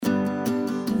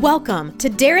Welcome to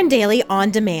Darren Daily On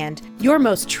Demand, your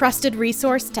most trusted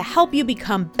resource to help you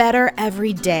become better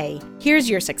every day. Here's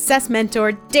your success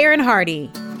mentor, Darren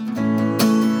Hardy.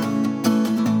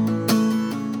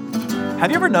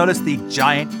 Have you ever noticed the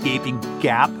giant gaping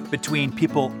gap between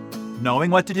people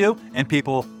knowing what to do and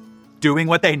people doing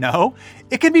what they know?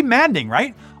 It can be maddening,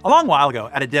 right? A long while ago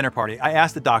at a dinner party, I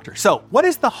asked the doctor, so what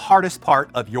is the hardest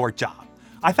part of your job?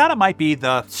 I thought it might be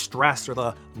the stress or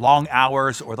the long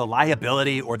hours or the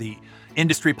liability or the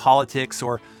industry politics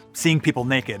or seeing people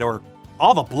naked or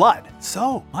all the blood.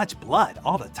 So much blood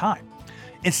all the time.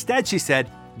 Instead, she said,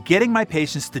 getting my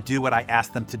patients to do what I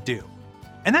asked them to do.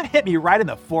 And that hit me right in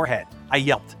the forehead. I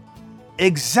yelped.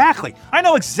 Exactly. I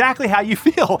know exactly how you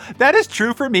feel. That is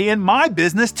true for me in my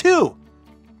business too.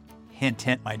 Hint,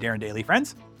 hint, my Darren Daily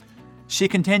friends. She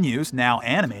continues, now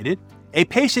animated. A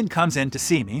patient comes in to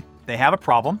see me. They have a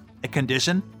problem, a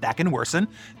condition that can worsen.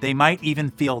 They might even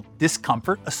feel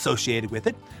discomfort associated with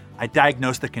it. I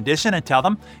diagnose the condition and tell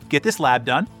them, get this lab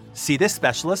done, see this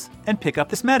specialist, and pick up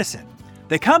this medicine.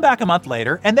 They come back a month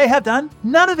later and they have done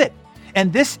none of it.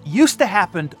 And this used to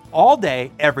happen all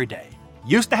day, every day.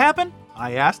 Used to happen?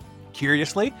 I asked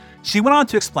curiously. She went on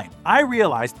to explain, I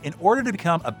realized in order to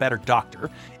become a better doctor,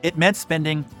 it meant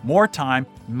spending more time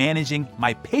managing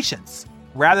my patients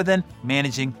rather than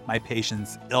managing my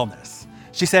patient's illness.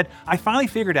 She said, I finally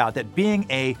figured out that being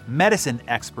a medicine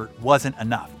expert wasn't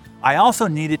enough. I also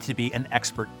needed to be an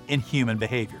expert in human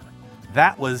behavior.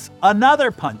 That was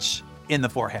another punch in the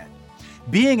forehead.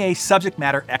 Being a subject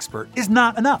matter expert is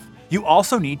not enough. You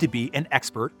also need to be an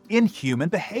expert in human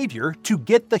behavior to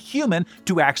get the human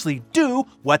to actually do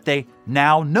what they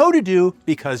now know to do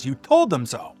because you told them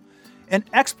so. An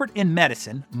expert in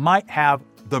medicine might have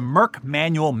the Merck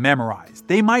manual memorized.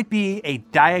 They might be a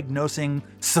diagnosing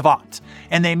savant,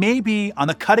 and they may be on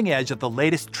the cutting edge of the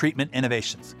latest treatment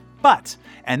innovations. But,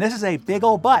 and this is a big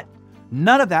old but,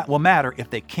 none of that will matter if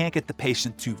they can't get the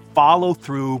patient to follow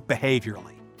through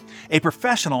behaviorally. A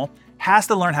professional has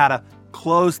to learn how to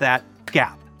close that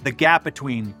gap, the gap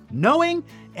between knowing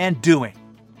and doing.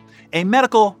 A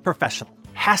medical professional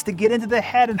has to get into the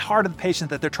head and heart of the patient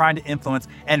that they're trying to influence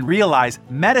and realize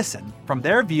medicine, from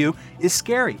their view, is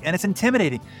scary and it's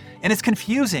intimidating and it's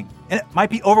confusing and it might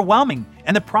be overwhelming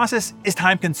and the process is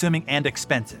time-consuming and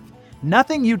expensive.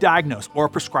 Nothing you diagnose or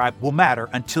prescribe will matter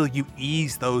until you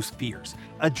ease those fears,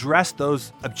 address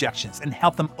those objections, and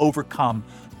help them overcome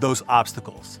those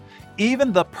obstacles.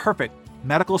 Even the perfect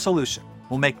medical solution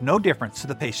will make no difference to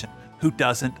the patient who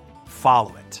doesn't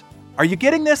follow it. Are you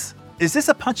getting this? Is this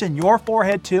a punch in your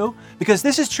forehead too? Because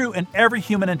this is true in every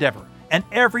human endeavor and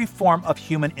every form of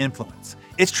human influence.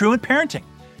 It's true in parenting.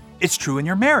 It's true in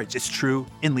your marriage. It's true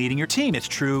in leading your team. It's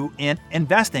true in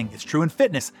investing. It's true in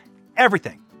fitness.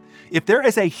 Everything. If there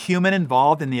is a human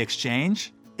involved in the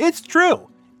exchange, it's true,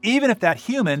 even if that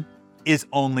human is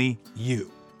only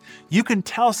you. You can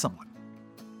tell someone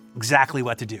exactly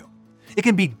what to do. It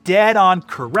can be dead-on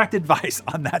correct advice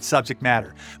on that subject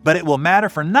matter, but it will matter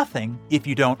for nothing if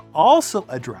you don't also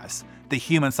address the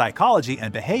human psychology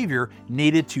and behavior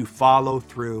needed to follow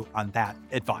through on that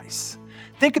advice.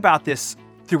 Think about this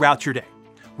throughout your day.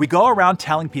 We go around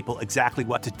telling people exactly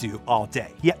what to do all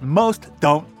day, yet most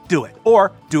don't do it,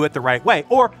 or do it the right way,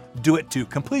 or do it to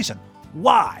completion.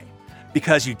 Why?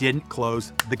 Because you didn't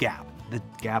close the gap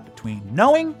between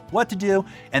knowing what to do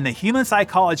and the human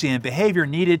psychology and behavior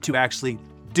needed to actually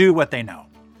do what they know.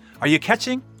 Are you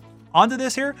catching onto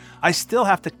this here? I still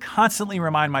have to constantly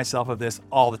remind myself of this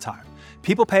all the time.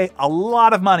 People pay a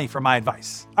lot of money for my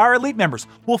advice. Our elite members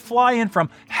will fly in from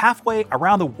halfway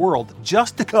around the world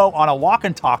just to go on a walk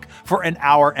and talk for an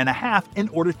hour and a half in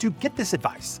order to get this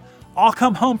advice. I'll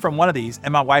come home from one of these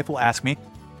and my wife will ask me,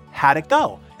 how'd it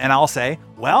go? And I'll say,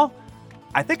 well,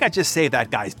 I think I just saved that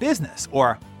guy's business,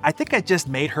 or I think I just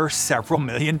made her several $1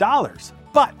 million.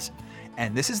 But,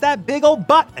 and this is that big old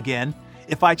but again,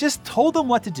 if I just told them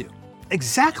what to do,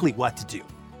 exactly what to do,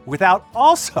 without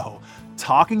also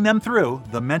talking them through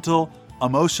the mental,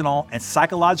 emotional, and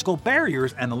psychological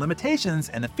barriers and the limitations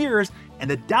and the fears and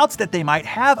the doubts that they might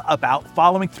have about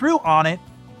following through on it,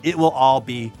 it will all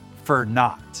be for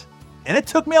naught. And it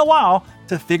took me a while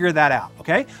to figure that out,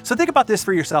 okay? So think about this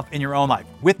for yourself in your own life.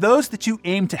 With those that you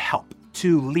aim to help,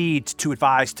 to lead, to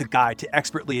advise, to guide, to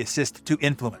expertly assist, to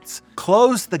influence,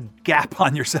 close the gap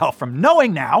on yourself from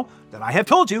knowing now that I have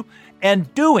told you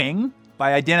and doing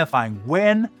by identifying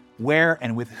when, where,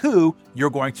 and with who you're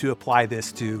going to apply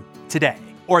this to today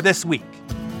or this week.